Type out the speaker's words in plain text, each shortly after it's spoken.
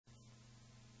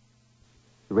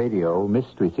Radio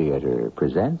Mystery Theater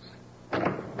presents...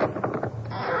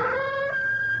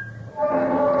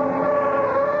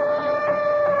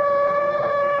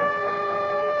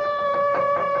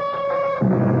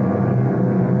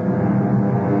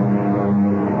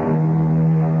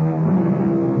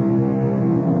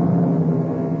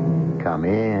 Come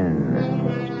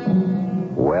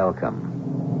in.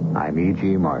 Welcome. I'm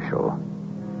E.G. Marshall.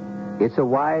 It's a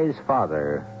wise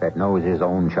father that knows his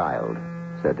own child,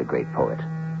 said the great poet.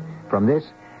 From this,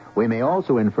 we may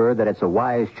also infer that it's a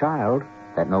wise child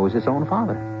that knows its own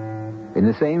father. In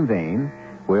the same vein,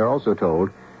 we are also told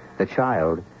the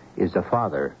child is the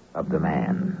father of the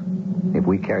man. If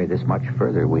we carry this much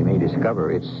further, we may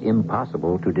discover it's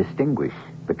impossible to distinguish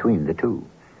between the two.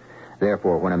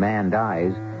 Therefore, when a man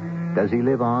dies, does he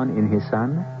live on in his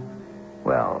son?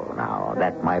 Well, now,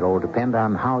 that might all depend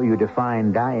on how you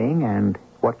define dying and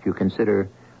what you consider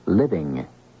living.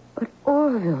 But,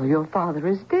 Orville, your father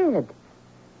is dead.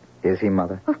 Is he,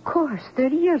 Mother? Of course,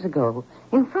 30 years ago,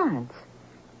 in France.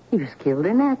 He was killed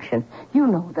in action. You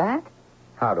know that.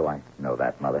 How do I know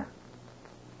that, Mother?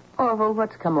 Orville,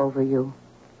 what's come over you?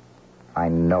 I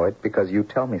know it because you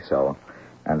tell me so.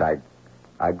 And I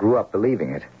grew up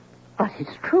believing it. But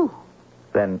it's true.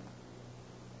 Then,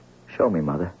 show me,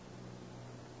 Mother.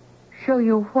 Show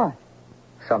you what?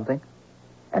 Something.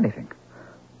 Anything.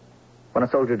 When a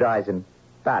soldier dies in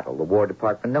battle, the War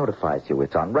Department notifies you.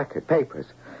 It's on record, papers.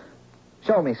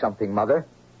 Show me something, Mother.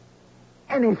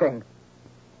 Anything.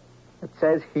 It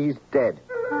says he's dead.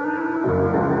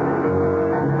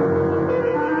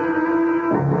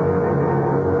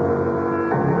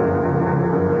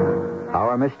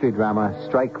 Our mystery drama,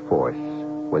 Strike Force,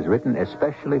 was written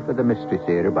especially for the Mystery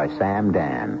Theater by Sam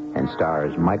Dan and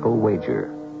stars Michael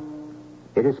Wager.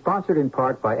 It is sponsored in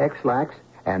part by X-Lax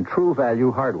and True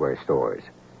Value Hardware Stores.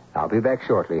 I'll be back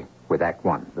shortly with Act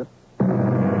One.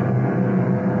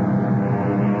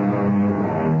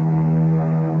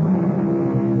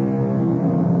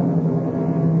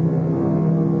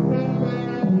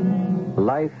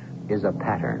 Life is a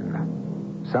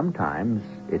pattern. Sometimes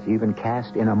it's even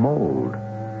cast in a mold.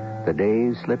 The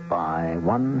days slip by,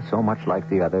 one so much like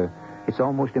the other, it's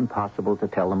almost impossible to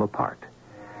tell them apart.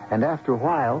 And after a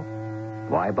while,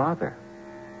 why bother?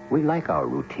 We like our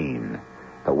routine,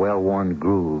 the well-worn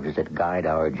grooves that guide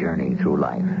our journey through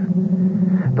life.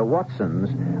 The Watsons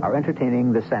are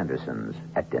entertaining the Sandersons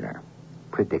at dinner,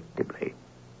 predictably.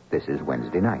 This is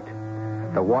Wednesday night.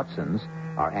 The Watsons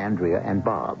are Andrea and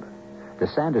Bob. The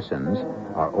Sandersons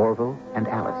are Orville and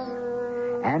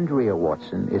Alice. Andrea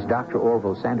Watson is Dr.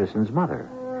 Orville Sanderson's mother.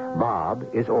 Bob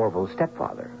is Orville's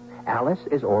stepfather. Alice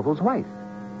is Orville's wife.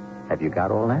 Have you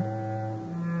got all that?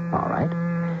 All right.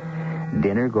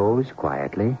 Dinner goes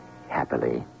quietly,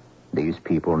 happily. These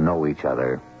people know each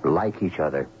other, like each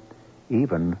other,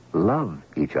 even love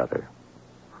each other.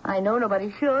 I know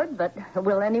nobody should, but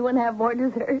will anyone have more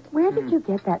dessert? Where did you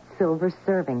get that silver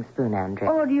serving spoon, Andrea?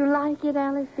 Oh, do you like it,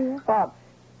 Alice, dear? Bob,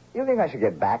 you think I should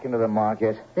get back into the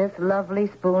market? This lovely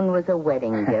spoon was a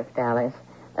wedding gift, Alice.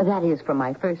 That is, from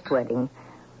my first wedding,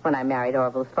 when I married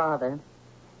Orville's father.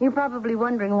 You're probably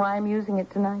wondering why I'm using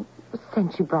it tonight.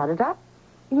 Since you brought it up?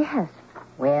 Yes.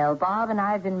 Well, Bob and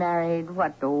I have been married,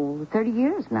 30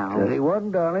 years now.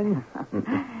 31, darling.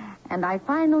 And I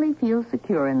finally feel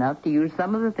secure enough to use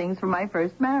some of the things from my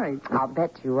first marriage. I'll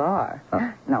bet you are.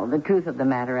 No, the truth of the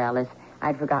matter, Alice,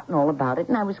 I'd forgotten all about it,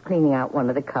 and I was cleaning out one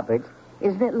of the cupboards.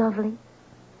 Isn't it lovely?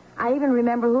 I even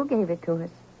remember who gave it to us.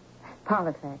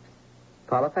 Polifax.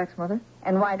 Polifax, Mother?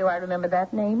 And why do I remember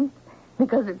that name?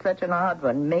 Because it's such an odd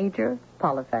one, Major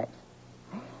Polifax.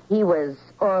 He was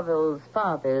Orville's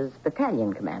father's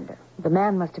battalion commander. The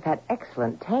man must have had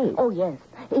excellent taste. Oh, yes.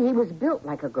 He was built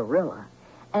like a gorilla.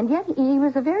 And yet he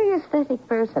was a very aesthetic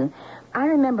person. I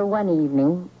remember one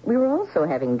evening, we were also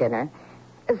having dinner.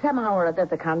 Somehow or other,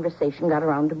 the conversation got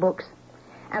around to books.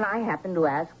 And I happened to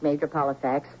ask Major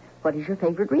Polifax, what is your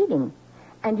favorite reading?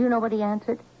 And you know what he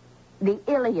answered? The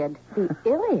Iliad. The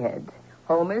Iliad?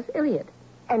 Homer's Iliad.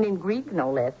 And in Greek,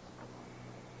 no less.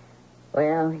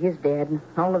 Well, he's dead.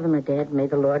 All of them are dead. May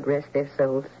the Lord rest their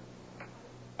souls.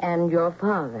 And your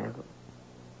father.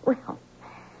 Well,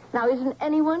 now, isn't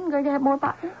anyone going to have more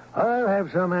pie? I'll have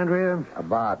some, Andrea.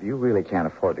 Bob, you really can't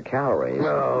afford the calories.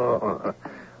 Oh,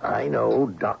 I know,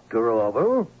 Dr.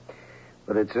 Orville.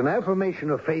 But it's an affirmation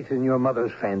of faith in your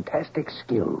mother's fantastic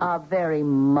skill. A very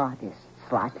modest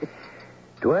slice.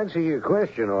 To answer your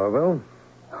question, Orville.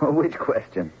 Which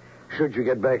question? Should you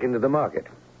get back into the market?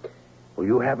 Well,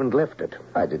 you haven't left it.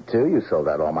 I did, too. You sold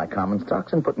out all my common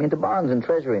stocks and put me into bonds and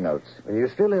treasury notes. And you're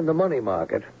still in the money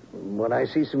market. But I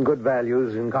see some good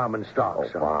values in common stock.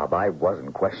 Oh, Bob, I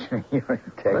wasn't questioning your Well,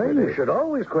 integrity. you should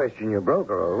always question your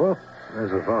broker, Orville.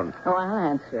 There's the fun. Oh, I'll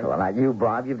answer. Well, not you,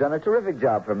 Bob. You've done a terrific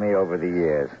job for me over the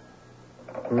years.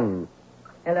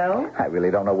 Hello? I really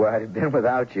don't know where I'd have been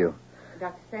without you.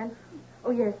 Dr. Sanderson?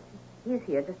 Oh, yes. He's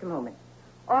here. Just a moment.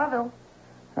 Orville.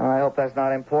 Oh, I hope that's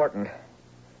not important.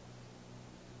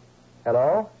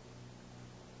 Hello?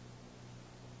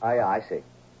 Oh, yeah, I see.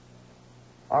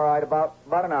 All right, about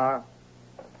an hour.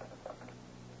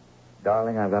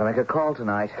 Darling, I've got to make a call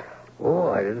tonight. Oh,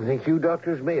 I didn't think you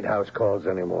doctors made house calls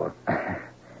anymore.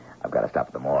 I've got to stop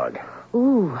at the morgue.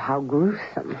 Ooh, how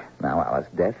gruesome. Now, Alice,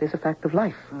 death is a fact of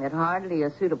life. Yet hardly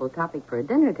a suitable topic for a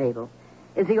dinner table.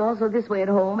 Is he also this way at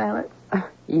home, Alice?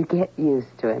 You get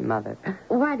used to it, Mother.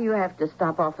 Why do you have to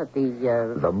stop off at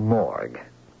the, The morgue.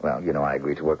 Well, you know, I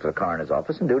agreed to work for the coroner's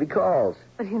office, and duty calls.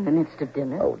 But in the midst of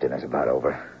dinner? Oh, dinner's about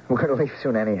over. We're going to leave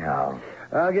soon anyhow.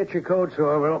 I'll get your coats,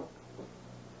 Orville.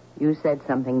 You said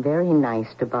something very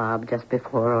nice to Bob just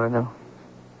before, Orville.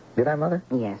 Did I, Mother?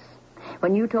 Yes.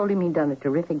 When you told him he'd done a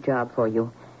terrific job for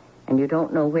you, and you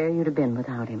don't know where you'd have been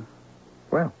without him.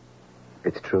 Well,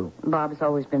 it's true. Bob's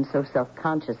always been so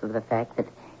self-conscious of the fact that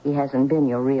he hasn't been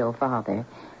your real father,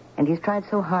 and he's tried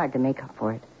so hard to make up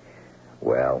for it.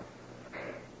 Well,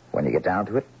 when you get down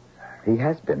to it, he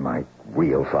has been my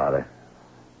real father.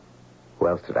 Who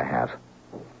else did I have?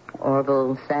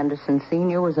 Orville Sanderson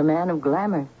Sr. was a man of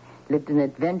glamour, lived an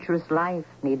adventurous life,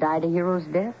 and he died a hero's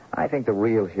death. I think the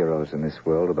real heroes in this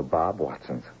world are the Bob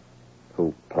Watsons,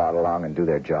 who plod along and do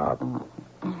their job.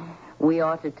 We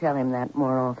ought to tell him that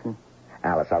more often.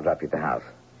 Alice, I'll drop you at the house,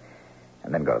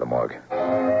 and then go to the morgue.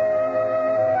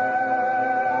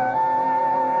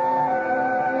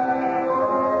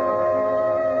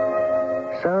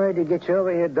 Sorry to get you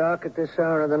over here, Doc, at this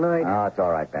hour of the night. Oh, it's all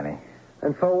right, Benny.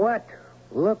 And for what?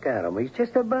 Look at him. He's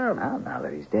just a bum. Well, now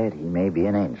that he's dead, he may be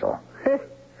an angel.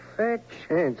 Fat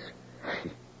chance.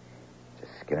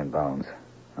 Just skin and bones.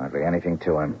 Hardly anything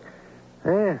to him.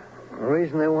 Yeah. The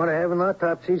reason they want to have an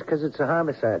autopsy is because it's a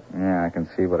homicide. Yeah, I can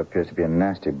see what appears to be a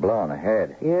nasty blow on the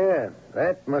head. Yeah,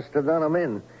 that must have done him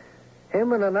in.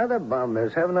 Him and another bum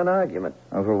is having an argument.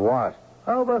 Over what?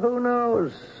 Oh, but who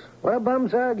knows? What do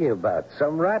bums argue about?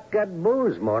 Some rat got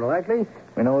booze, more than likely.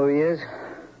 We know who he is?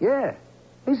 Yeah,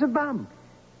 he's a bum.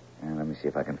 Yeah, let me see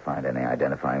if I can find any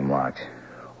identifying marks.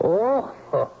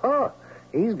 Oh,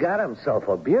 he's got himself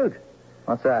a beaut.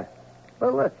 What's that?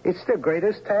 Well, look, it's the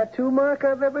greatest tattoo mark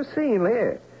I've ever seen.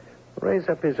 Here, raise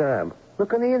up his arm.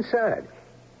 Look on the inside.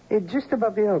 It's just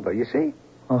above the elbow, you see?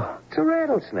 Oh. It's a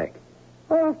rattlesnake,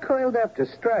 all coiled up to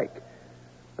strike.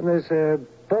 And there's a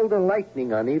bolt of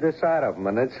lightning on either side of him,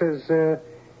 and it says,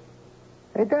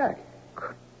 Hey, Doc.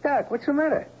 Doc, what's the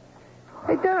matter?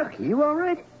 Hey, Doc, you all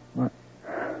right? What?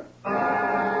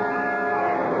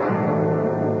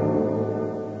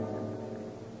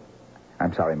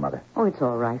 I'm sorry, Mother. Oh, it's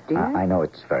all right, dear. I know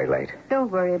it's very late.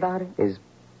 Don't worry about it. Is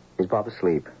Bob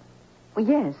asleep? Well,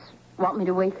 yes. Want me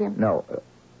to wake him? No.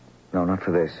 No, not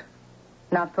for this.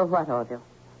 Not for what, Orville?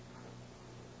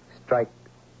 Strike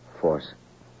force.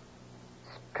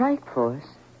 Strike force?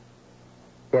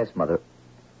 Yes, Mother.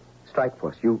 Strike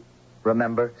force. You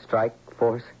remember strike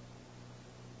force?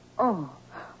 Oh.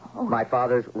 My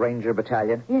father's Ranger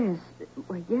Battalion? Yes.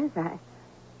 Well, yes,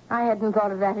 I hadn't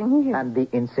thought of that in years. And the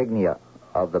insignia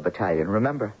of the battalion,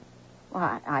 remember?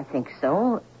 Well, I think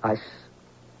so. I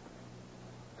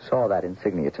saw that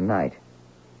insignia tonight.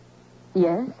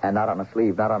 Yes? And not on a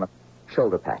sleeve, not on a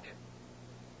shoulder patch.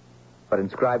 But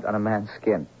inscribed on a man's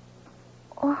skin.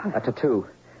 Oh. A tattoo.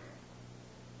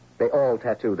 They all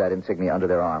tattooed that insignia under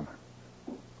their arm.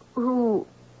 Who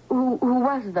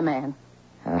was the man?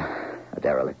 A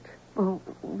derelict. Well,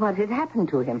 what had happened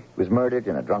to him? He was murdered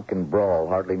in a drunken brawl,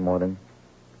 hardly more than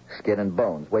skin and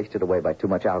bones, wasted away by too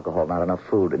much alcohol, not enough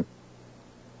food.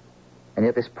 And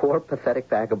yet this poor, pathetic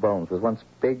bag of bones was once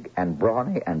big and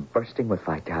brawny and bursting with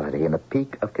vitality in the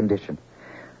peak of condition.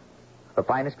 The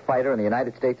finest fighter in the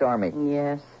United States Army.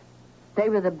 Yes. They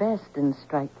were the best in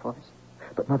strike force.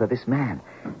 But, Mother, this man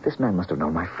must have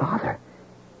known my father.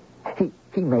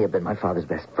 He may have been my father's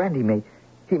best friend.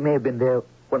 He may have been there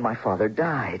when my father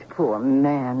died. Poor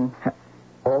man.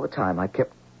 All the time I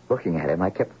kept looking at him. I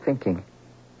kept thinking,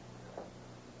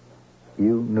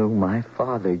 you knew my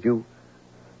father. You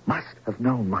must have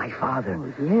known my father.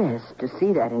 Oh, yes, to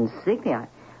see that insignia.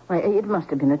 Why, it must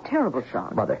have been a terrible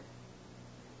shock. Mother,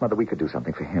 we could do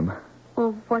something for him.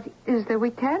 Well, what is there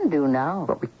we can do now?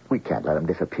 But we can't let him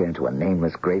disappear into a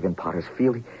nameless grave in Potter's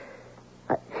Field.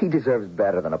 He deserves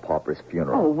better than a pauper's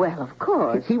funeral. Oh, well, of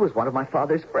course. He was one of my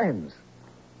father's friends.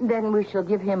 Then we shall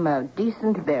give him a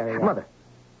decent burial. Mother,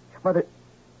 Mother,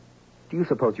 do you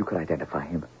suppose you could identify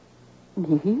him?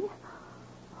 Me?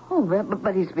 Oh,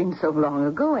 but he's been so long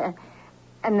ago,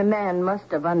 and the man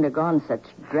must have undergone such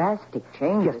drastic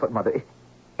changes. Yes, but, Mother,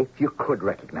 if you could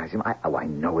recognize him, I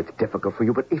know it's difficult for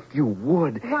you, but if you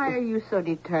would... Why are you so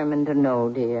determined to know,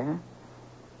 dear?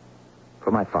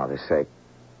 For my father's sake.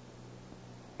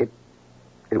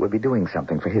 It would be doing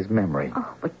something for his memory.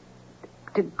 Oh, but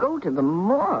to go to the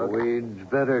morgue... We'd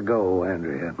better go,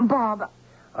 Andrea. Bob...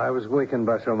 I was wakened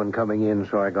by someone coming in,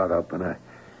 so I got up and I...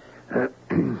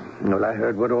 well, I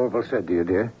heard what Orville said to you,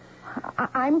 dear.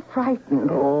 I'm frightened.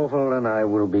 Orville and I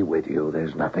will be with you.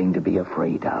 There's nothing to be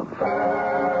afraid of.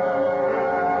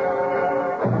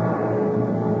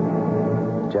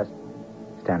 Just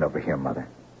stand over here, Mother.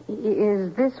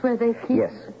 Is this where they keep...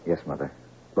 Yes, Mother.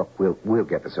 Look, we'll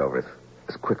get this over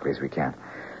as quickly as we can.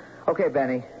 Okay,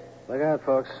 Benny. Look out,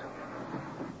 folks.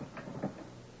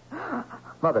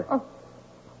 Mother. Oh.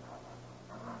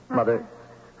 Mother,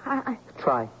 I...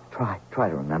 try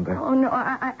to remember. Oh, no,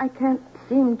 I can't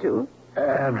seem to.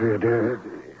 Andrea, dear,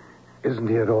 isn't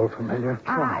he at all familiar?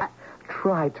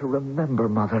 Try to remember,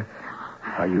 Mother.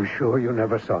 Are you sure you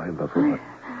never saw him before?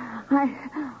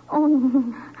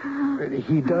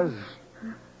 He does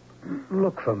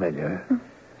look familiar.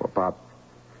 Well, Bob,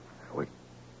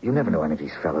 you never knew any of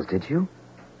these fellows, did you?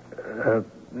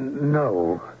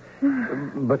 No.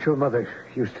 But your mother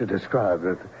used to describe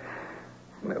it.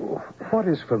 What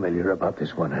is familiar about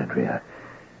this one, Andrea?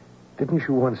 Didn't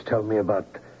you once tell me about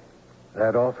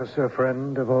that officer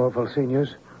friend of Orville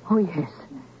Senior's? Oh, yes.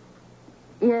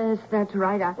 Yes, that's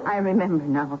right. I remember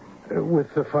now.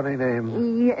 With the funny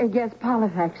name? Yes,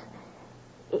 Polyfax.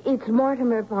 It's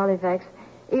Mortimer Polyfax.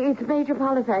 It's Major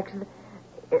Polyfax,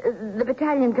 the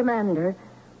battalion commander.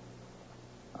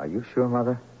 Are you sure,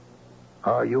 Mother?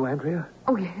 Are you, Andrea?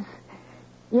 Oh, yes.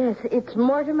 Yes, it's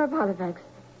Mortimer Polyfax.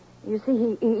 You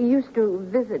see, he used to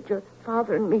visit your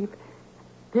father and me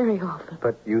very often.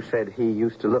 But you said he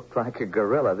used to look like a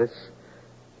gorilla. This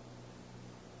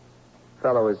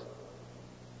fellow is...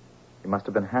 He must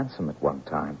have been handsome at one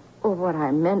time. Oh, what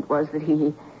I meant was that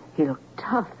he looked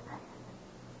tough.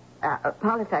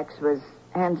 Polyfax was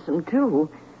handsome, too.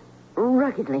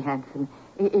 Ruggedly handsome,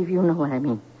 if you know what I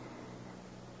mean.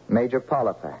 Major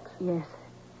Polyfax? Yes.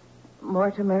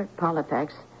 Mortimer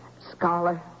Polyfax,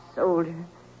 scholar, soldier.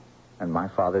 And my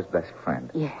father's best friend?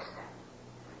 Yes.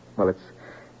 Well,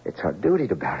 it's our duty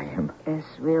to bury him. Yes,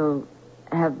 we'll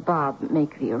have Bob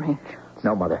make the arrangements.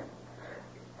 No, Mother.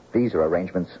 These are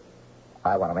arrangements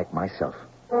I want to make myself.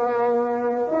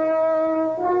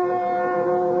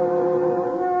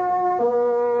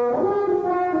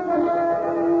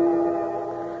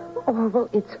 Orville,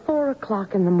 it's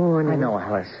 4:00 in the morning. I know,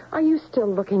 Alice. Are you still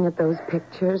looking at those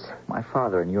pictures? My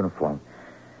father in uniform.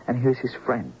 And here's his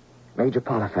friend, Major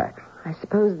Polyfax. I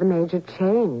suppose the Major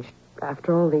changed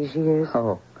after all these years.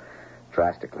 Oh,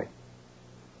 drastically.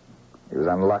 He was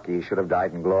unlucky. He should have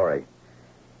died in glory.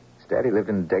 Instead, he lived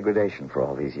in degradation for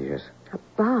all these years. A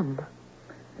bum.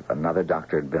 If another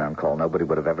doctor had been on call, nobody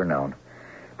would have ever known.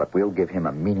 But we'll give him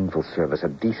a meaningful service, a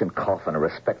decent coffin, a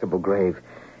respectable grave.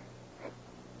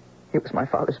 He was my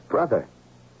father's brother.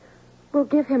 We'll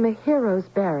give him a hero's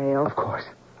burial. Of course.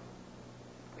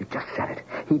 You just said it.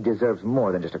 He deserves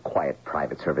more than just a quiet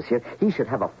private service here. He should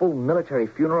have a full military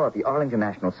funeral at the Arlington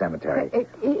National Cemetery.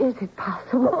 Is it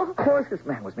possible? Well, of course this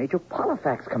man was Major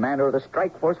Polyfax, commander of the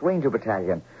Strike Force Ranger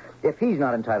Battalion. If he's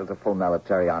not entitled to full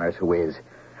military honors, who is?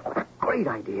 What a great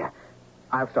idea.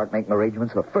 I'll start making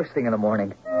arrangements the first thing in the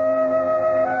morning.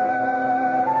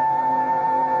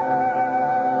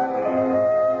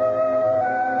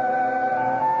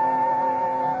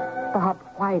 Bob,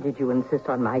 why did you insist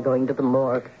on my going to the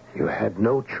morgue? You had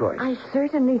no choice. I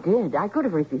certainly did. I could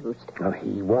have refused. Now,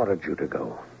 he wanted you to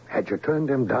go. Had you turned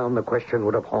him down, the question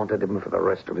would have haunted him for the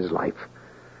rest of his life.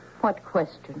 What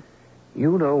question?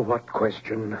 You know what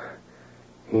question.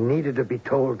 He needed to be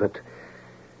told that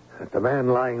the man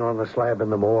lying on the slab in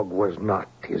the morgue was not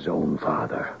his own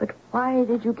father. But why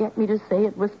did you get me to say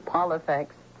it was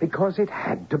Polyfax? Because it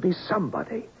had to be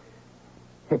somebody.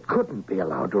 It couldn't be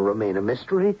allowed to remain a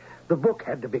mystery. The book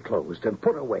had to be closed and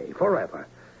put away forever.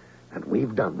 And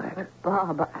we've done that. But,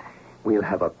 Bob, We'll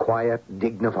have a quiet,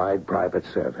 dignified private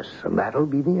service, and that'll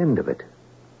be the end of it.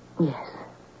 Yes.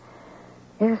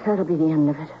 Yes, that'll be the end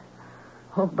of it.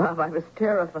 Oh, Bob, I was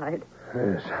terrified.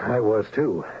 Yes, I was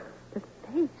too. The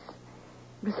face.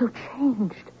 It was so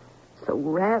changed, so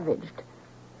ravaged.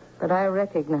 But I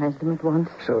recognized him at once.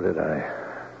 So did I.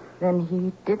 Then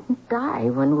he didn't die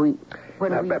when we...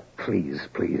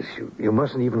 Please, you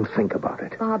mustn't even think about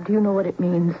it. Bob, do you know what it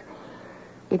means?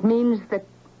 It means that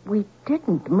we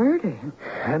didn't murder him.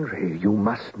 Henry, you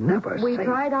must never We say...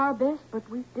 tried our best, but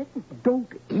we didn't.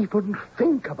 Don't even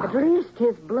think about At it. least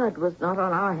his blood was not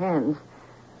on our hands.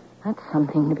 That's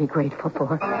something to be grateful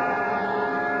for.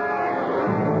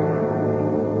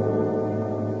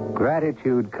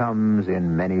 Gratitude comes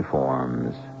in many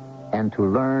forms, and to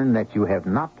learn that you have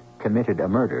not committed a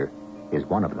murder is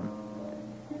one of them.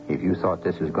 If you thought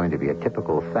this was going to be a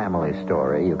typical family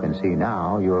story, you can see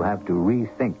now you'll have to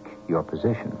rethink your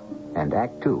position. And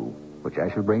Act Two, which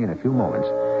I shall bring in a few moments,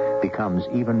 becomes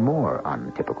even more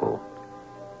untypical.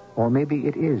 Or maybe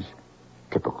it is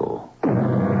typical.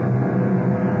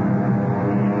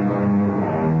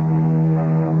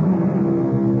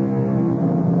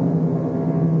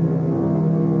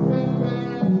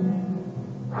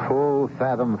 Full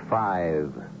fathom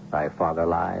 5, thy father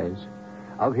lies.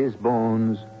 Of his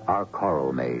bones are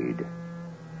coral made.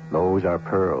 Those are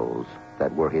pearls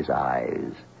that were his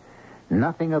eyes.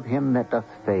 Nothing of him that doth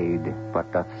fade,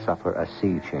 but doth suffer a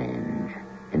sea change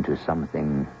into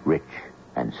something rich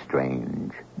and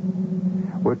strange.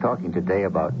 We're talking today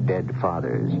about dead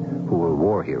fathers who were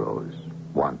war heroes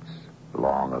once,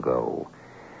 long ago,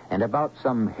 and about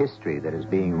some history that is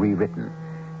being rewritten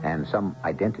and some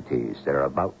identities that are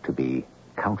about to be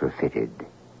counterfeited.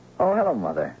 Oh, hello,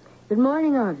 Mother. Good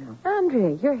morning, Orville.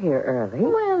 Andrea, you're here early.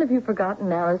 Well, have you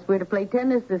forgotten, Alice? We're to play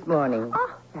tennis this morning.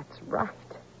 Oh, that's right.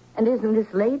 And isn't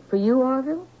this late for you,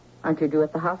 Orville? Aren't you due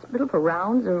at the hospital for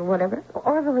rounds or whatever?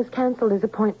 Orville has canceled his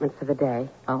appointment for the day.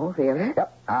 Oh, really?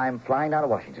 Yep, I'm flying down to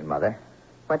Washington, Mother.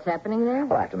 What's happening there?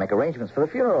 Well, I have to make arrangements for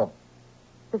the funeral.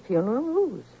 The funeral?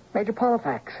 Whose? Major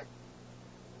Polifax.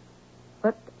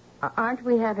 But aren't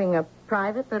we having a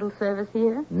private little service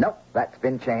here? Nope, that's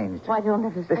been changed. Why don't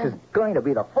understand? This is going to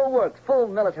be the full works, full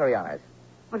military honors.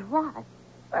 But why?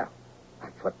 Well,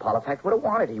 that's what Polifax would have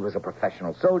wanted. He was a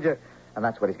professional soldier, and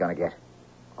that's what he's going to get.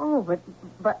 Oh,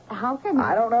 but how can you?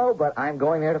 I don't know, but I'm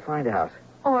going there to find out.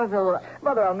 Orville,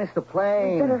 Mother, I'll miss the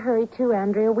plane. Better hurry, too,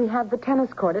 Andrea. We have the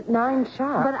tennis court at 9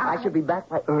 sharp. but I should be back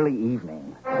by early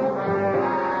evening.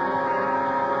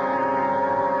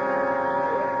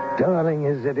 Darling,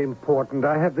 is it important?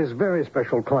 I have this very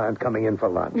special client coming in for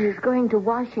lunch. He's going to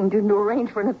Washington to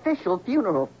arrange for an official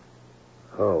funeral.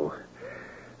 Oh.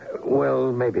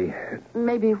 Well, maybe.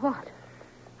 Maybe what?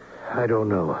 I don't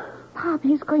know. Pop,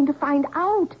 he's going to find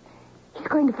out. He's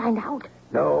going to find out.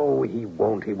 No, he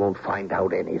won't. He won't find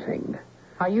out anything.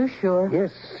 Are you sure?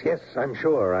 Yes, I'm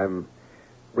sure. I'm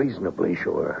reasonably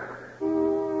sure.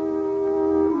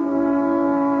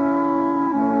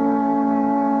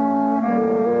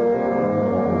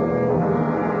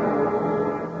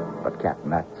 But, Captain,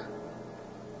 that's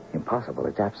impossible.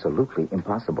 It's absolutely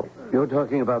impossible. You're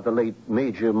talking about the late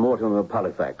Major Mortimer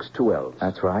Polifax, 2 L's.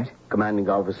 That's right. Commanding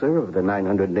officer of the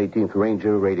 918th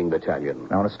Ranger Raiding Battalion.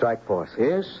 On a strike force.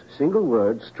 Yes, single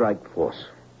word, strike force.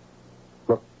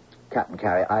 Look, Captain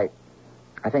Carey, I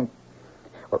think...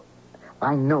 Well,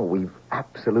 I know we've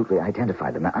absolutely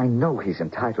identified him. I know he's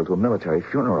entitled to a military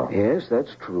funeral. Yes,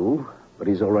 that's true, but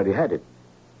he's already had it.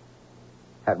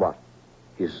 At what?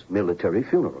 His military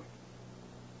funeral.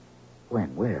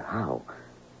 When? Where? How?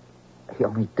 He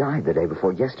only died the day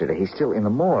before yesterday. He's still in the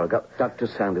morgue. Dr.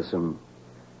 Sanderson,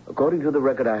 according to the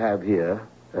record I have here,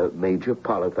 Major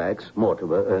Polifax,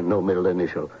 Mortimer, no middle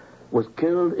initial, was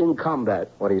killed in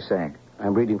combat. What are you saying?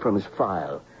 I'm reading from his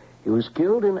file. He was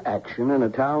killed in action in a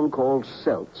town called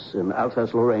Seltz in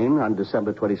Alsace-Lorraine on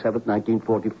December 27th,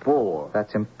 1944.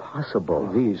 That's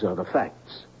impossible. These are the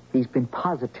facts. He's been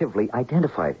positively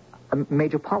identified.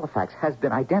 Major Polifax has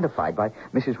been identified by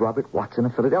Mrs. Robert Watson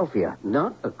of Philadelphia.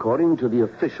 Not according to the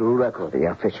official record.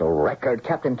 The official record?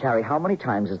 Captain Carey, how many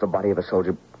times has the body of a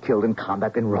soldier killed in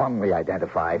combat been wrongly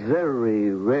identified? Very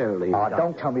rarely. Oh,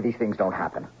 don't tell me these things don't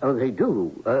happen. Oh, they do,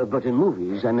 but in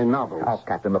movies and in novels. Oh,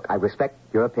 Captain, look, I respect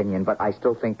your opinion, but I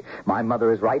still think my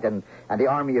mother is right and the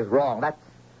Army is wrong. That's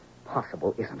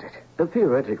possible, isn't it?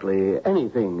 Theoretically,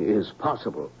 anything is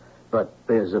possible. But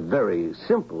there's a very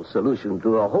simple solution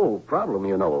to the whole problem,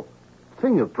 you know.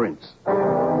 Fingerprints.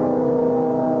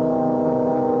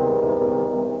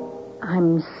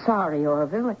 I'm sorry,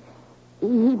 Orville.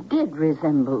 He did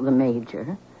resemble the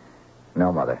Major.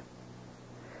 No, Mother.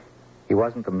 He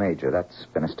wasn't the Major. That's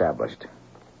been established.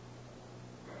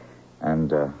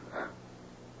 And,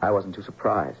 I wasn't too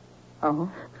surprised. Oh?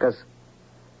 Because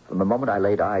from the moment I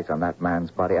laid eyes on that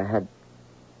man's body, I had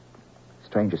a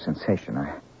stranger sensation.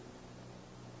 I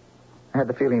had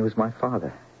the feeling he was my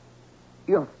father.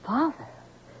 Your father?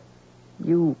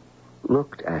 You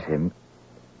looked at him.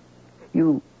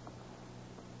 You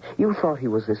thought he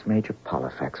was this Major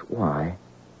Polifax. Why?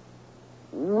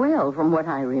 Well, from what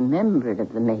I remembered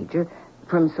of the Major,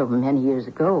 from so many years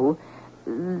ago,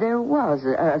 there was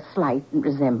a slight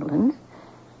resemblance.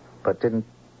 But didn't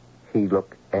he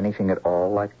look anything at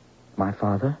all like my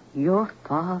father? Your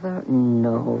father?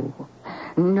 No.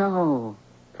 No.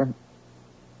 Then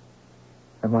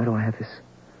why do I have this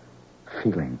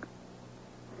feeling?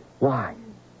 Why?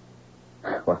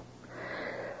 Well,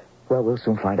 we'll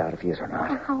soon find out if he is or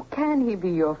not. How can he be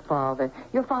your father?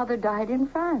 Your father died in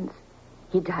France.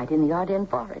 He died in the Ardennes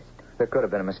forest. There could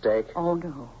have been a mistake. Oh,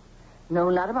 no. No,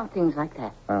 not about things like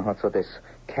that. That's what this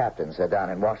captain said down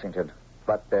in Washington.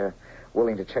 But they're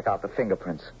willing to check out the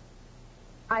fingerprints.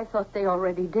 I thought they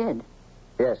already did.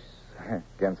 Yes,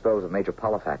 against those of Major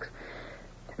Polifax.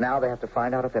 Now they have to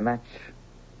find out if they match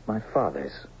my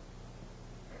father's.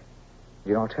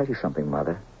 You know, I'll tell you something,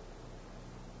 Mother.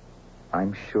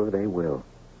 I'm sure they will.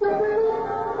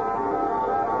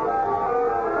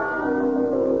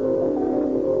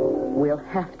 We'll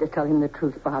have to tell him the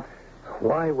truth, Bob.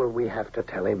 Why will we have to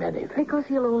tell him anything? Because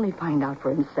he'll only find out for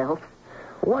himself.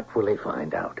 What will he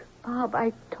find out? Bob,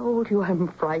 I told you I'm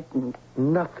frightened.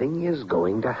 Nothing is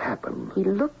going to happen. He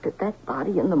looked at that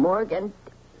body in the morgue and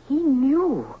he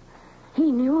knew.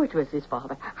 He knew it was his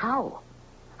father. How?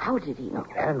 How did he know?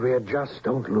 Andrea, just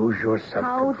don't lose your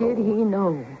self-control. How did he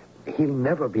know? He'll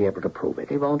never be able to prove it.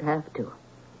 He won't have to.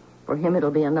 For him,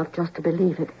 it'll be enough just to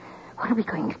believe it. What are we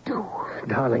going to do?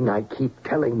 Darling, I keep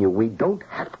telling you, we don't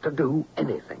have to do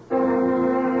anything.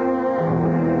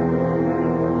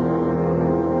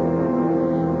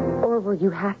 Orville,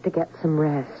 you have to get some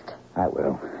rest. I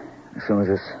will. As soon as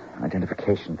this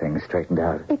identification thing is straightened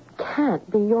out. It can't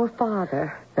be your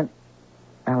father. Then,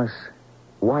 Alice,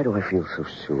 why do I feel so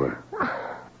sure?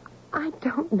 I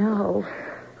don't know.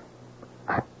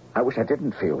 I wish I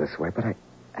didn't feel this way, but I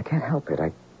can't help it.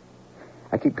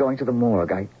 I keep going to the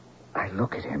morgue. I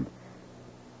look at him.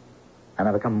 And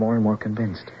I become more and more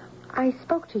convinced. I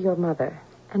spoke to your mother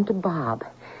and to Bob,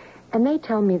 and they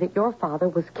tell me that your father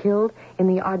was killed in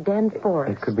the Ardennes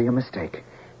forest. It could be a mistake.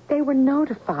 They were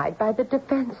notified by the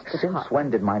Defense Department. Since when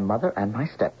did my mother and my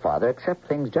stepfather accept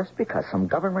things just because some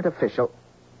government official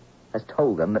has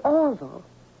told them that... Orville,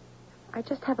 I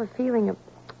just have a feeling,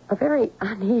 a very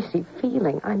uneasy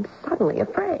feeling. I'm suddenly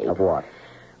afraid. Of what?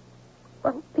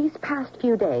 Well, these past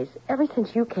few days, ever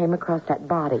since you came across that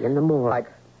body in the morgue... I'd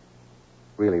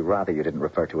really rather you didn't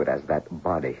refer to it as that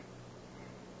body.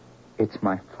 It's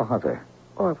my father.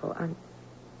 Orville,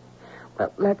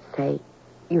 well, let's say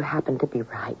you happen to be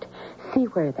right. See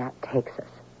where that takes us.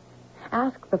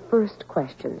 Ask the first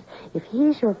questions. If he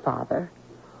is your father,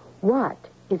 what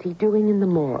is he doing in the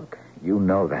morgue? You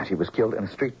know that. He was killed in a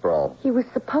street brawl. He was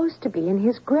supposed to be in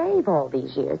his grave all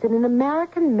these years in an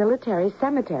American military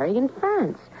cemetery in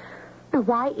France. Now,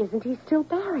 why isn't he still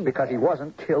buried? Because he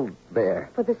wasn't killed there.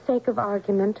 For the sake of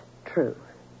argument, true.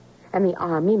 And the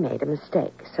Army made a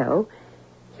mistake, so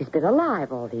he's been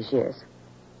alive all these years.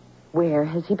 Where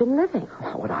has he been living?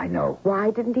 How would I know? Why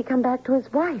didn't he come back to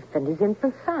his wife and his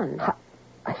infant son?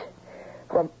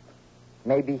 Well,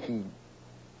 maybe he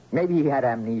had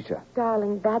amnesia.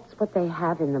 Darling, that's what they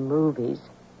have in the movies.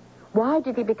 Why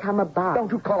did he become a bum?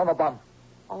 Don't you call him a bum.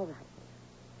 All right.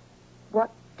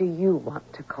 What do you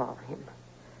want to call him?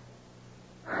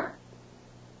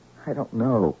 I don't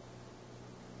know.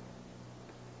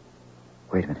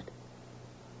 Wait a minute.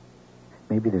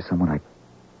 Maybe there's someone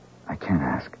I can't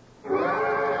ask.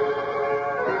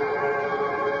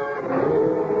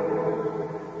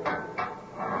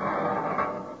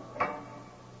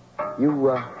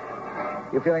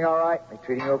 You feeling all right? They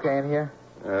treating you okay in here?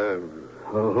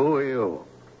 Who are you?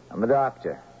 I'm the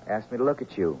doctor. Asked me to look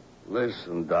at you.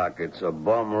 Listen, Doc, it's a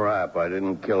bum rap. I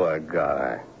didn't kill that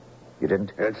guy. You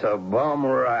didn't? It's a bum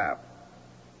rap.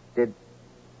 Did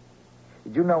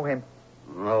you know him?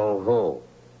 No, who?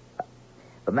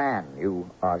 The man you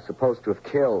are supposed to have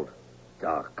killed.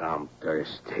 Doc, I'm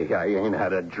thirsty. I ain't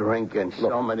had a drink in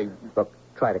so many... Look,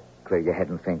 try to clear your head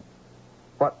and think.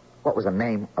 What was the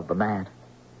name of the man?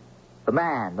 The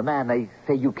man they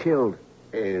say you killed.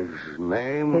 His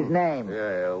name? His name.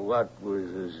 Yeah, what was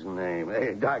his name?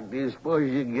 Hey, Doc, do you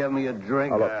suppose you'd give me a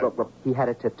drink? Oh, look. He had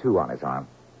a tattoo on his arm.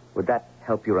 Would that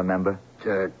help you remember?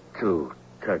 Tattoo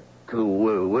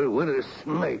with a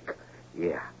snake.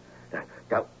 Yeah.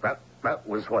 That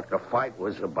was what the fight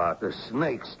was about. The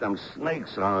snakes, them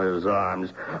snakes on his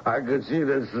arms. I could see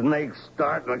the snakes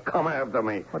starting to come after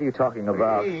me. What are you talking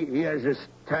about? He has this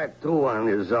tattoo on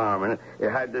his arm, and it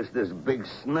had this big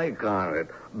snake on it.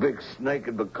 Big snake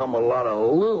had become a lot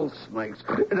of little snakes,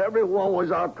 and everyone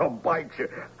was out to bite you.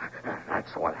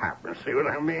 That's what happened, see what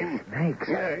I mean? Snakes?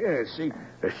 Yeah, see,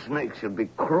 the snakes would be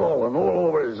crawling all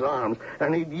over his arms,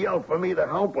 and he'd yell for me to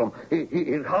help him.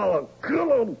 He'd holler,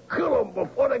 kill him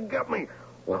before they get me.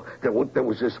 Well, there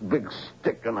was this big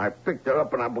stick, and I picked it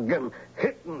up, and I began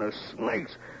hitting the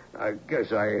snakes. I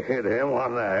guess I hit him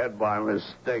on the head by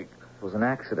mistake. It was an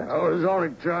accident. I was only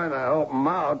trying to help him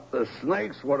out. The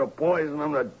snakes would have poisoned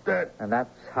him to death. And that's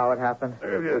how it happened?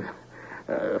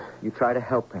 You try to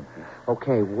help him.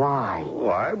 Okay, why?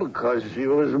 Why? Because he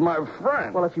was my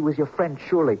friend. Well, if he was your friend,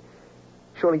 surely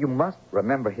you must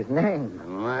remember his name.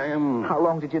 Name? How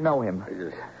long did you know him?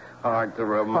 It's hard to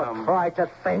remember. Try to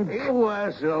think. You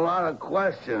asked a lot of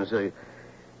questions.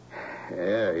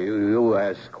 Yeah, you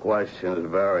asked questions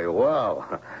very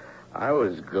well. I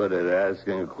was good at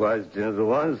asking questions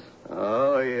once.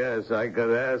 Oh, yes, I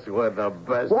could ask with the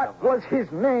best. What was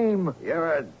his name?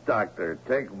 You're a doctor.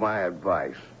 Take my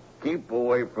advice. Keep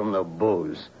away from the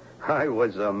booze. I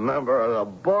was a member of the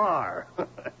bar.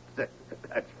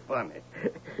 That's funny.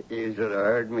 You should have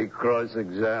heard me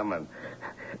cross-examine.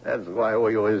 That's why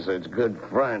we were such good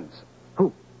friends.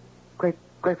 Who?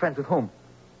 Great friends with whom?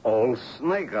 Old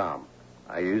Snake Arm.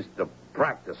 I used to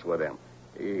practice with him.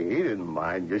 He didn't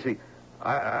mind. You see,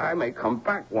 I may come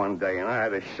back one day, and I had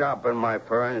to sharpen my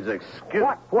forensic skill.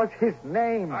 What was his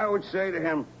name? I would say to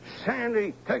him,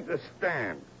 Sandy, take the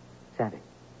stand. Sandy.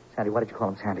 Sandy, why did you call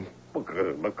him Sandy?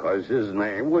 Because his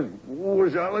name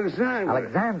was Alexander.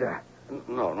 Alexander?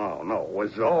 No. It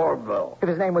was Orville. If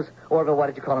his name was Orville, why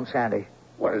did you call him Sandy?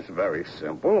 Well, it's very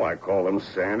simple. I call him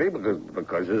Sandy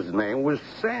because his name was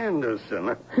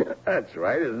Sanderson. That's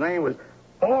right. His name was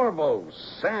Orville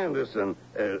Sanderson,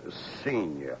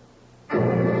 Sr.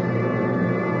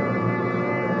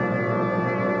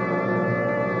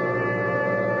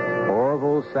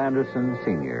 Orville Sanderson,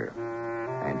 Sr.,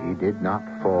 and he did not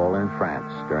fall in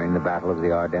France during the Battle of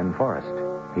the Ardennes Forest.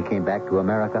 He came back to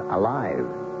America alive,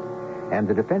 and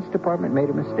the Defense Department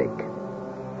made a mistake.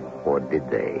 Or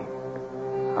did they?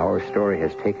 Our story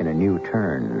has taken a new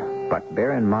turn, but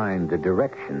bear in mind the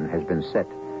direction has been set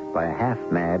by a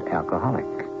half-mad alcoholic.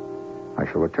 I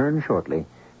shall return shortly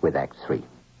with Act 3.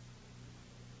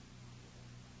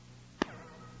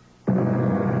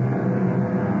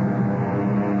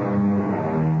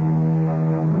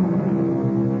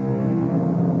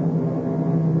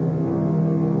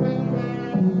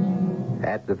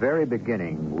 At the very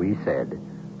beginning, we said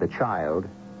the child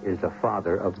is the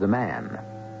father of the man.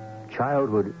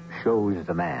 Childhood shows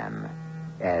the man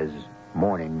as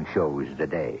morning shows the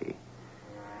day.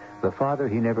 The father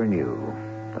he never knew,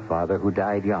 the father who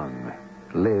died young,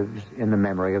 lives in the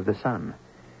memory of the son,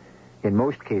 in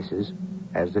most cases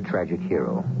as the tragic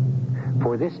hero.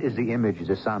 For this is the image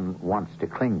the son wants to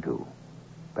cling to.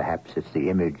 Perhaps it's the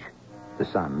image the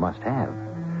son must have.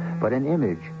 But an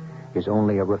image is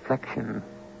only a reflection.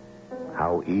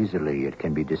 How easily it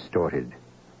can be distorted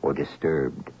or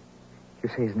disturbed. You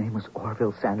say his name was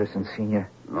Orville Sanderson, Sr.?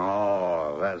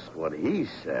 No, that's what he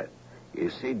said. You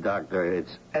see, Doctor,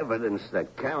 it's evidence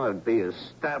that cannot be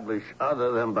established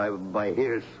other than by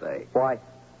hearsay. Why?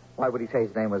 Why would he say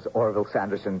his name was Orville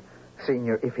Sanderson,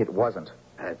 Sr. if it wasn't?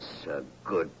 That's a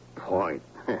good point.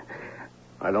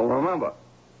 I don't remember.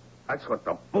 That's what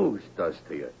the booze does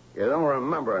to you. You don't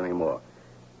remember anymore.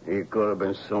 He could have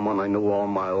been someone I knew all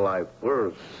my life,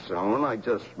 or someone I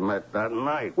just met that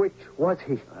night. Which was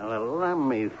he? Well, let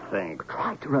me think.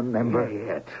 Try to remember.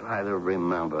 Yeah, try to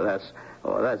remember. That's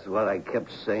what I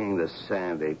kept saying to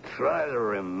Sandy. Try to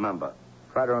remember.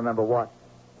 Try to remember what?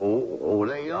 Who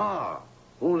they are.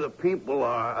 Who the people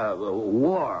are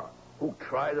who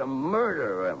tried to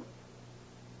murder him.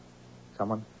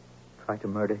 Someone tried to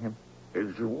murder him?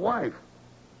 His wife.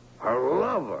 Her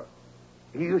lover.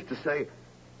 He used to say,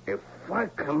 if I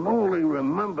can only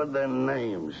remember their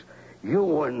names,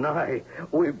 you and I,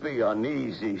 we'd be on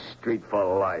easy street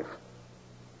for life.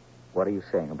 What are you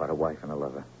saying about a wife and a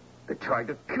lover? They tried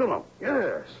to kill him,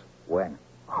 yes. When?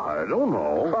 I don't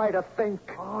know. Try to think.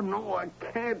 Oh, no, I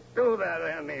can't do that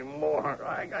anymore.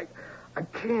 I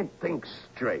can't think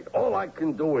straight. All I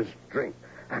can do is drink.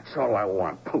 That's all I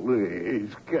want. Please,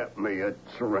 get me a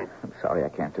drink. I'm sorry I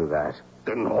can't do that.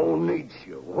 Then who needs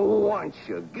you? Who wants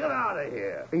you? Get out of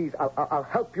here. Please, I'll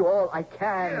help you all I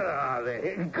can. Get out of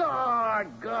here.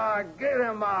 God, get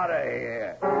him out of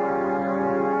here.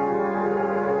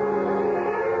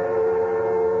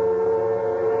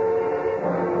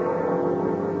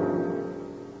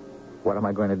 What am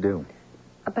I going to do?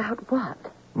 About what?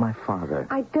 My father.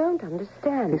 I don't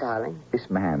understand, darling. This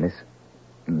man, this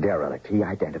derelict, he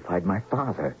identified my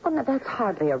father. Well, now, that's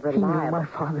hardly a He knew reliable... my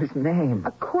father's name.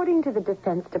 According to the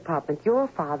Defense Department, your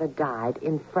father died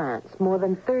in France more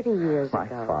than 30 years My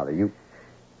ago. father, you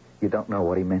don't know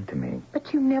what he meant to me.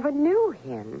 But you never knew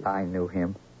him. I knew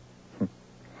him.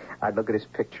 I'd look at his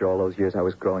picture all those years I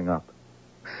was growing up,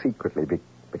 secretly,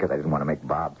 because I didn't want to make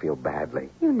Bob feel badly.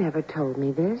 You never told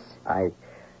me this. I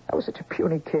was such a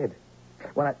puny kid.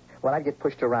 When I'd get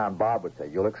pushed around, Bob would say,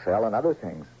 "You'll excel in other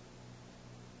things."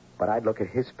 But I'd look at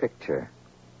his picture,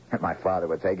 and my father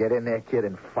would say, "Get in there, kid,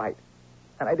 and fight."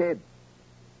 And I did.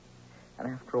 And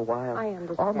after a while, I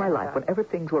understand, all my life, whenever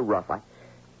things were rough, I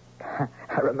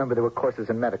remember there were courses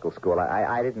in medical school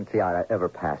I didn't see I'd ever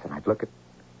pass, and I'd look at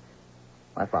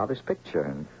my father's picture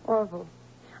and... Orville,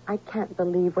 I can't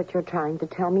believe what you're trying to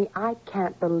tell me. I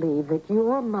can't believe that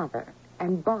your mother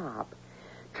and Bob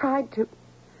tried to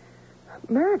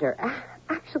murder,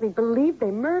 actually believe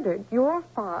they murdered your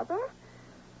father?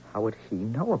 How would he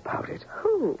know about it?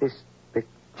 Who? This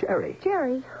Jerry.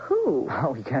 Jerry who?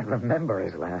 Oh, he can't remember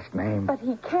his last name. But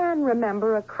he can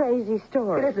remember a crazy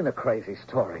story. It isn't a crazy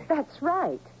story. That's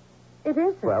right. It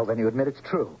isn't. Well, then you admit it's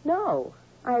true. No,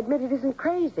 I admit it isn't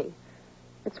crazy.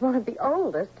 It's one of the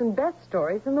oldest and best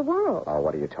stories in the world. Oh,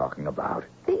 what are you talking about?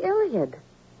 The Iliad.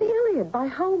 The Iliad by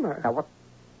Homer. Now,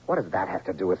 what does that have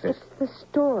to do with this? It's the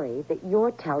story that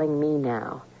you're telling me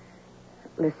now.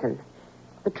 Listen,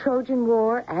 the Trojan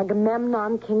War,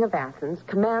 Agamemnon, king of Athens,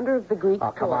 commander of the Greek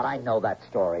Oh, come on, I know that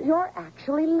story. You're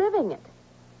actually living it.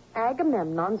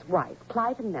 Agamemnon's wife,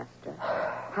 Clytemnestra,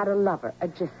 had a lover,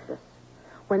 Aegisthus.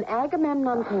 When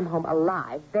Agamemnon came home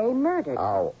alive, they murdered him.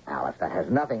 Oh, Alice, that has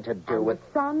nothing to do And with...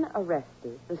 the son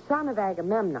Orestes, the son of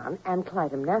Agamemnon and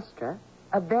Clytemnestra,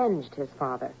 avenged his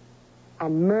father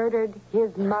and murdered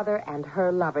his mother and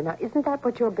her lover. Now, isn't that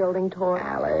what you're building toward?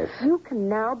 Alice. You can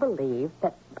now believe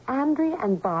that Andrea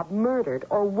and Bob murdered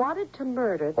or wanted to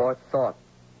murder... Or thought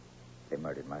they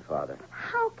murdered my father.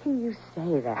 How can you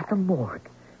say that? At the morgue.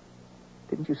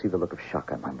 Didn't you see the look of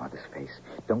shock on my mother's face?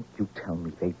 Don't you tell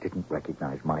me they didn't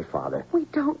recognize my father. We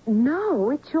don't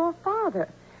know it's your father.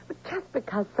 But just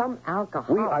because some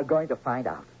alcohol... We are going to find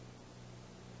out.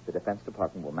 The Defense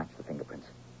Department will match the fingerprints.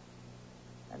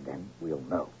 And then we'll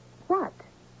know. What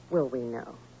will we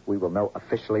know? We will know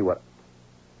officially what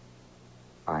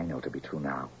I know to be true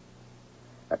now.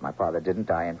 That my father didn't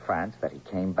die in France, that he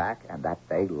came back, and that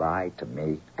they lied to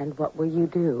me. And what will you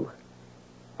do?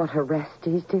 What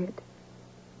Orestes did?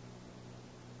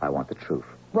 I want the truth.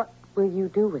 What will you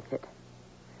do with it?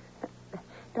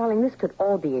 Darling, this could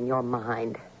all be in your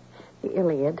mind. The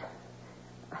Iliad.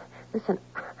 Listen,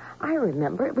 I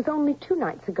remember it was only 2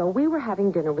 nights ago we were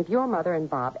having dinner with your mother and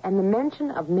Bob, and the mention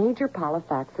of Major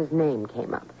Polifax's name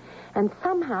came up. And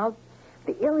somehow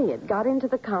the Iliad got into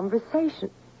the conversation.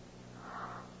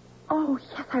 Oh,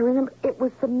 yes, I remember. It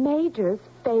was the Major's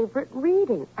favorite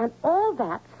reading. And all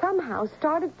that somehow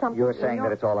started something... You're saying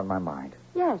that it's all in my mind.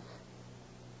 Yes.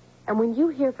 And when you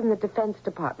hear from the Defense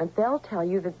Department, they'll tell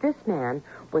you that this man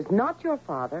was not your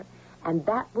father, and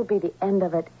that will be the end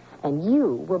of it, and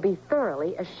you will be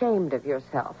thoroughly ashamed of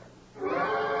yourself.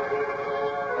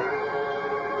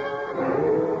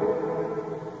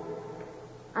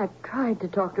 I've tried to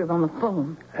talk to him on the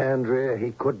phone. Andrea,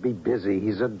 he could be busy.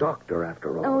 He's a doctor,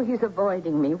 after all. Oh, he's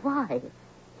avoiding me. Why?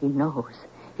 He knows.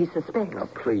 He suspects. Now,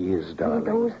 please, darling.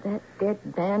 He knows that dead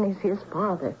man is his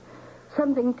father.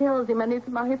 Something tells him, and it's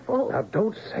my fault. Now,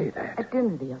 don't say that. At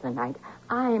dinner the other night,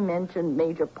 I mentioned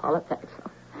Major Polifax.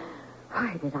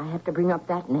 Why did I have to bring up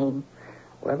that name?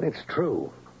 Well, it's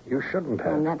true. You shouldn't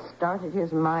have. And that started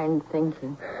his mind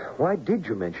thinking. Why did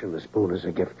you mention the spoon as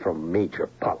a gift from Major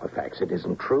Polifax? It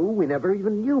isn't true. We never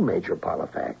even knew Major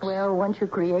Polifax. Well, once you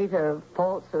create a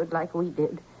falsehood like we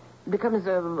did, it becomes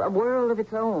a world of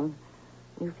its own.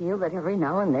 You feel that every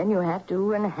now and then you have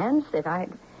to enhance it. I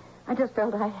just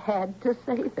felt I had to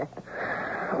say that.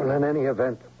 Well, in any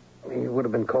event, he would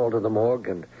have been called to the morgue,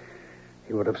 and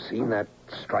he would have seen that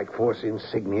strike force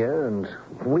insignia, and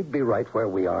we'd be right where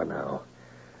we are now.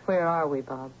 Where are we,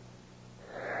 Bob?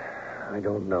 I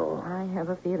don't know. I have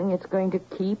a feeling it's going to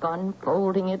keep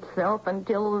unfolding itself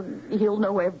until he'll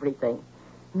know everything.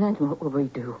 And then what will we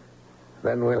do?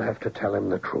 Then we'll have to tell him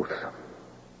the truth.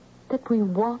 That we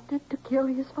wanted to kill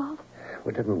his father?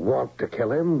 We didn't want to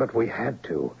kill him, but we had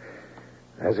to.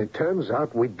 As it turns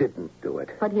out, we didn't do it.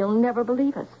 But he'll never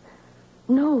believe us.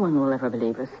 No one will ever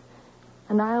believe us.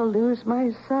 And I'll lose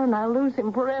my son. I'll lose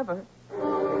him forever.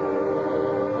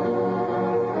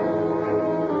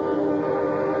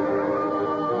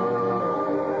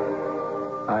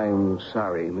 I I'm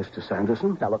sorry, Mr.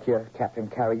 Sanderson. Now, look here, Captain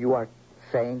Carey, you are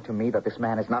saying to me that this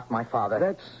man is not my father?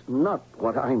 That's not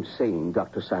what I'm saying,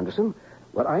 Dr. Sanderson.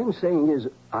 What I'm saying is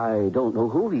I don't know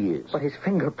who he is. But his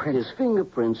fingerprints... His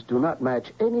fingerprints do not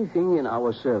match anything in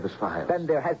our service files. Then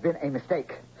there has been a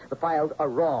mistake. The files are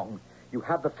wrong. You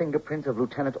have the fingerprints of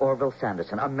Lieutenant Orville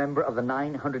Sanderson, a member of the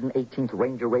 918th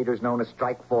Ranger Raiders known as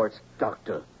Strike Force.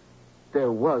 Doctor,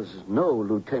 there was no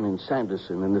Lieutenant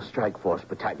Sanderson in the Strike Force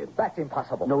Battalion. That's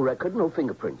impossible. No record, no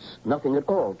fingerprints. Nothing at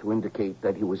all to indicate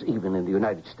that he was even in the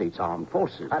United States Armed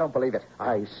Forces. I don't believe it.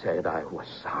 I said I was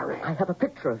sorry. I have a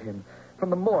picture of him. From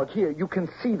the morgue here, you can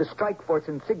see the Strike Force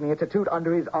insignia tattooed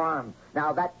under his arm.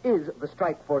 Now, that is the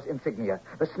Strike Force insignia.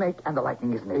 The snake and the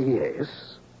lightning, isn't it? Yes.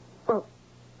 Well,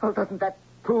 doesn't that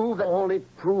prove that... All it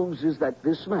proves is that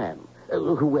this man,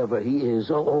 whoever he is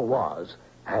or was,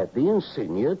 had the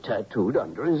insignia tattooed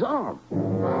under his arm.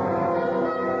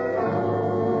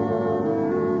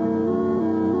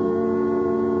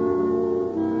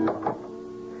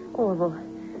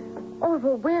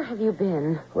 Orville, where have you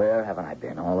been? Where haven't I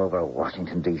been? All over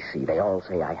Washington, D.C. They all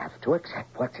say I have to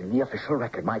accept what's in the official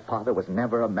record. My father was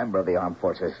never a member of the armed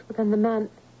forces. But then the man,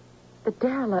 the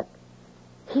derelict,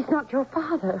 he's not your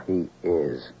father. He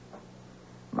is.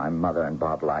 My mother and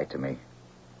Bob lied to me.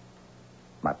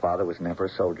 My father was never a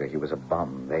soldier. He was a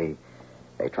bum. They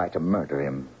tried to murder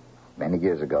him many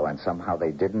years ago, and somehow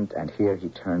they didn't, and here he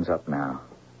turns up now.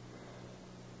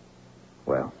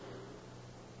 Well,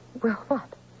 what?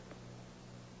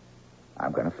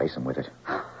 I'm going to face him with it.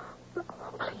 Oh,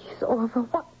 please, Orville,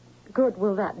 what good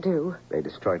will that do? They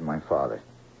destroyed my father.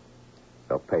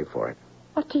 They'll pay for it.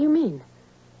 What do you mean?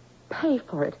 Pay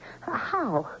for it?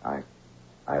 How?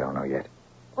 I don't know yet.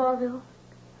 Orville,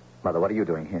 Mother, what are you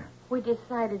doing here? we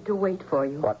decided to wait for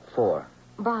you. What for?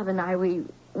 Bob and I, we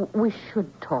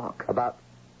should talk. About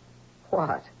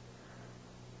what?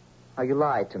 Oh, you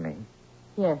lied to me.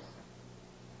 Yes.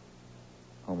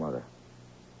 Oh, Mother.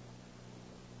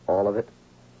 All of it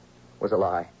was a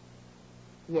lie.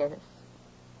 Yes.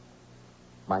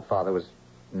 My father was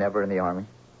never in the Army.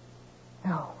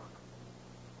 No.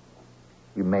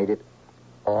 You made it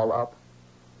all up?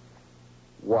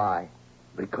 Why?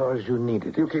 Because you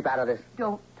needed it. You keep out of this.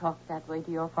 Don't talk that way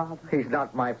to your father. He's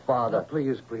not my father.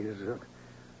 Please.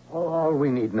 All we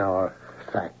need now are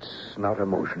facts, not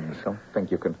emotions. Don't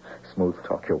think you can smooth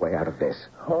talk your way out of this.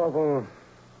 Orville,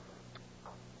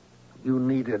 you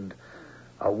needed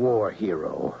a war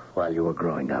hero while you were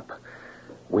growing up.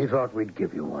 We thought we'd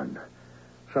give you one.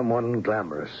 Someone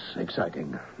glamorous,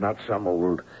 exciting, not some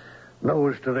old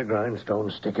nose to the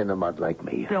grindstone stick in the mud like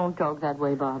me. Don't talk that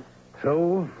way, Bob.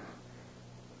 So,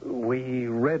 we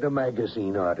read a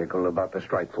magazine article about the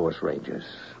Strike Force Rangers.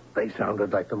 They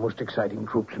sounded like the most exciting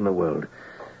troops in the world.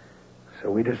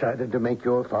 So we decided to make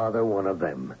your father one of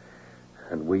them.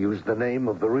 And we used the name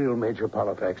of the real Major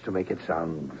Polifax to make it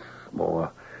sound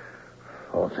more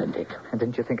authentic. And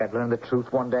didn't you think I'd learn the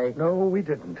truth one day? No, we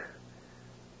didn't.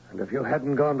 And if you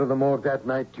hadn't gone to the morgue that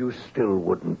night, you still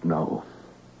wouldn't know.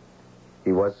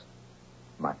 He was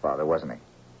my father, wasn't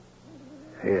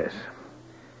he? Yes.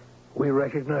 We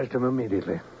recognized him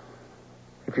immediately.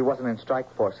 If he wasn't in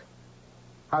Strike Force,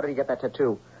 how did he get that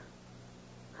tattoo?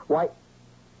 Why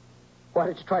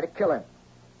did you try to kill him?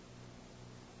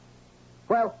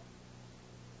 Well,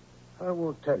 I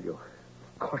won't tell you.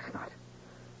 of course not.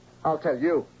 I'll tell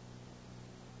you.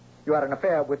 You had an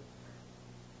affair with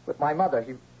my mother.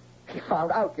 He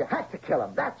found out you had to kill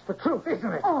him. That's the truth,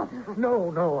 isn't it? Oh,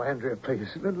 No, Andrea, please.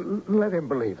 Let him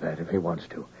believe that if he wants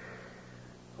to.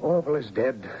 Orville is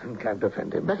dead and can't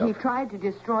defend himself. but he tried to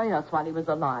destroy us while he was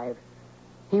alive.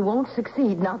 He won't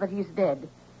succeed now that he's dead.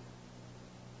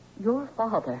 Your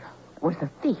father was a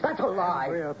thief. That's a lie.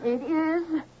 Andrea, It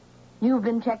is. You've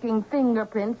been checking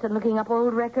fingerprints and looking up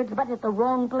old records, but at the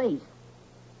wrong place.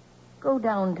 Go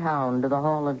downtown to the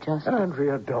Hall of Justice.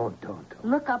 Andrea, don't.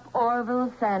 Look up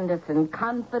Orville Sanderson,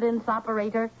 confidence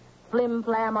operator,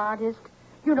 flim-flam artist.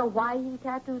 You know why he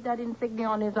tattooed that insignia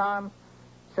on his arm?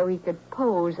 So he could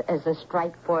pose as a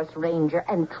Strike Force Ranger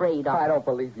and trade on. I don't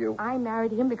believe you. I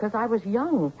married him because I was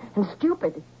young and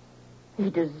stupid. He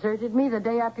deserted me the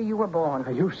day after you were born.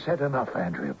 Now, you've said enough,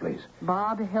 Andrea, please.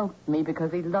 Bob helped me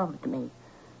because he loved me.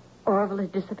 Orville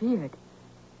had disappeared.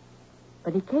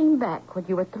 But he came back when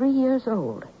you were 3 years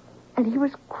old, and he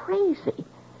was crazy.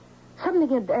 Something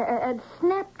had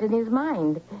snapped in his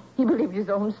mind. He believed his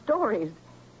own stories.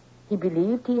 He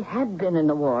believed he had been in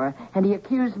the war, and he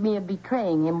accused me of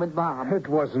betraying him with Bob. It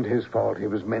wasn't his fault. He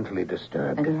was mentally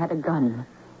disturbed. And he had a gun.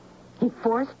 He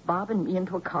forced Bob and me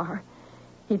into a car.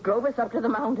 He drove us up to the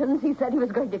mountains. He said he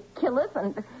was going to kill us,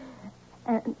 and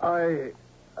I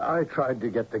I tried to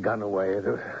get the gun away.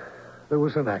 There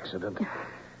was an accident.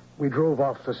 We drove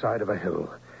off the side of a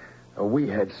hill. We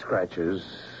had scratches,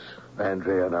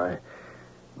 Andrea and I.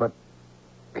 But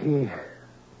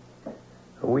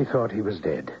we thought he was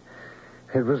dead.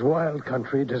 It was wild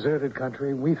country, deserted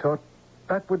country. We thought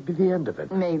that would be the end of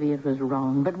it. Maybe it was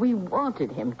wrong, but we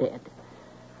wanted him dead.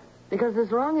 Because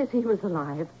as long as he was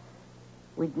alive,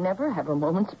 we'd never have a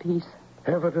moment's peace.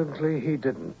 Evidently, he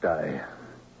didn't die.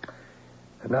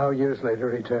 And now, years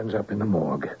later, he turns up in the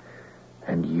morgue.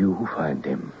 And you find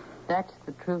him. That's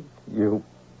the truth. You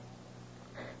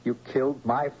killed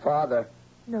my father.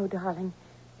 No, darling.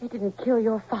 They didn't kill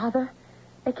your father.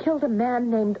 They killed a man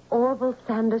named Orville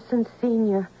Sanderson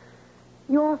Sr.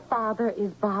 Your father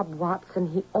is Bob Watson.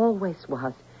 He always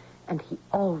was, and he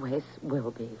always will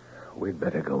be. We'd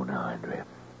better go now, Andrea.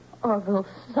 Orville,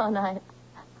 son,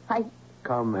 I...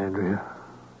 Come, Andrea.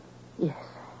 Yes.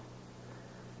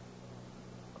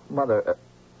 Mother,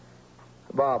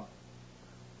 Bob,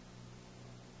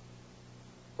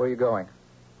 where are you going?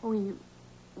 We...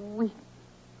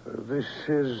 This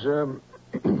is,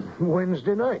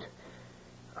 Wednesday night.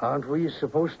 Aren't we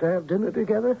supposed to have dinner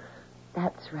together?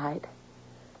 That's right.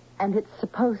 And it's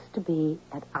supposed to be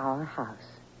at our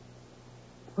house.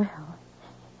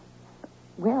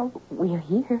 Well, we're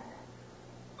here.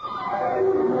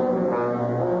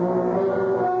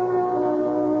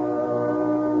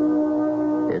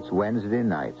 It's Wednesday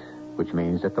night, which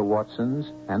means that the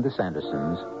Watsons and the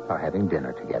Sandersons are having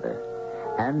dinner together.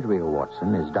 Andrea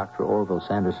Watson is Dr. Orville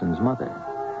Sanderson's mother.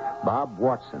 Bob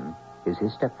Watson is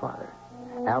his stepfather.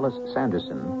 Alice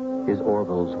Sanderson is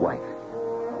Orville's wife.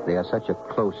 They are such a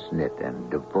close-knit and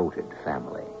devoted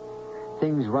family.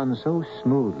 Things run so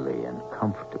smoothly and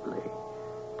comfortably.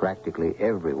 Practically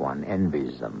everyone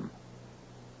envies them.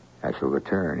 I shall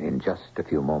return in just a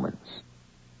few moments.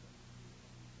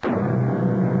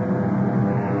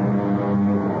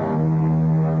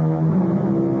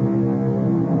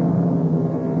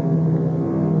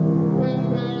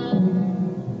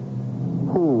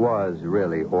 Who was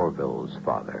really Orville's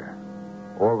father?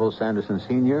 Orville Sanderson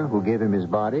Sr., who gave him his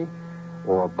body,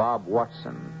 or Bob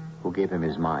Watson, who gave him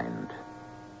his mind?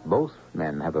 Both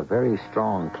men have a very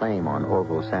strong claim on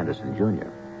Orville Sanderson Jr.,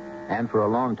 and for a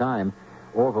long time,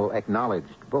 Orville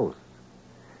acknowledged both.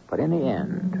 But in the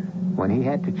end, when he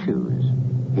had to choose,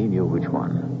 he knew which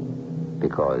one,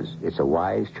 because it's a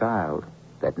wise child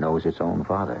that knows its own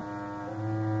father.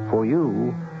 For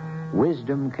you,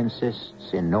 wisdom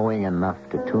consists in knowing enough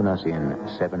to tune us in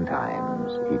 7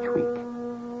 times each week.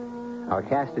 Our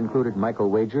cast included Michael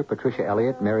Wager, Patricia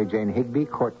Elliott, Mary Jane Higby,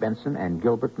 Court Benson, and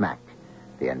Gilbert Mack.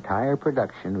 The entire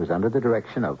production was under the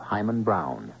direction of Hyman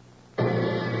Brown.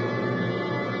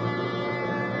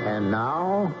 And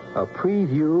now, a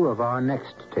preview of our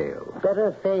next tale.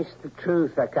 Better face the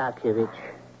truth, Akakievich.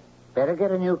 Better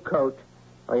get a new coat,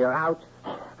 or you're out.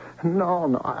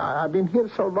 No, I've been here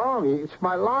so long. It's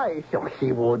my life. Oh,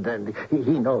 he wouldn't.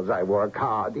 He knows I work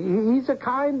hard. He's a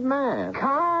kind man.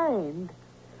 Kind?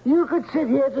 You could sit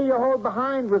here till you're hold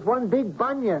behind with one big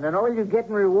bunion, and all you'd get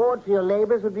in reward for your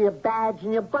labors would be a badge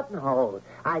in your buttonhole.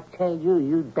 I tell you,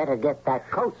 you'd better get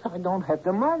that coat. I don't have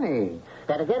the money.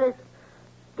 Better get it.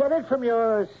 Get it from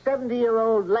your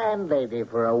 70-year-old landlady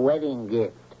for a wedding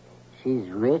gift. She's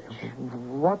rich.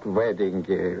 What wedding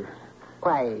gift?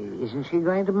 Why, isn't she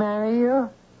going to marry you?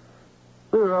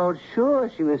 We were all sure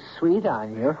she was sweet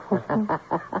on you.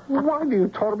 Why do you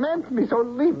torment me so?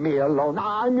 Leave me alone.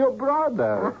 I'm your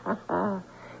brother.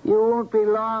 You won't be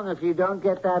long if you don't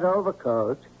get that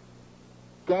overcoat.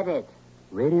 Get it.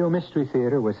 Radio Mystery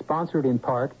Theater was sponsored in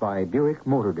part by Buick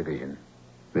Motor Division.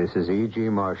 This is E.G.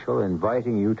 Marshall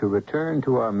inviting you to return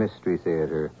to our Mystery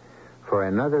Theater for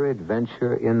another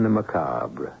adventure in the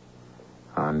macabre.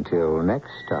 Until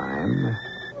next time,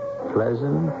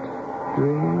 pleasant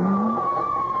dreams.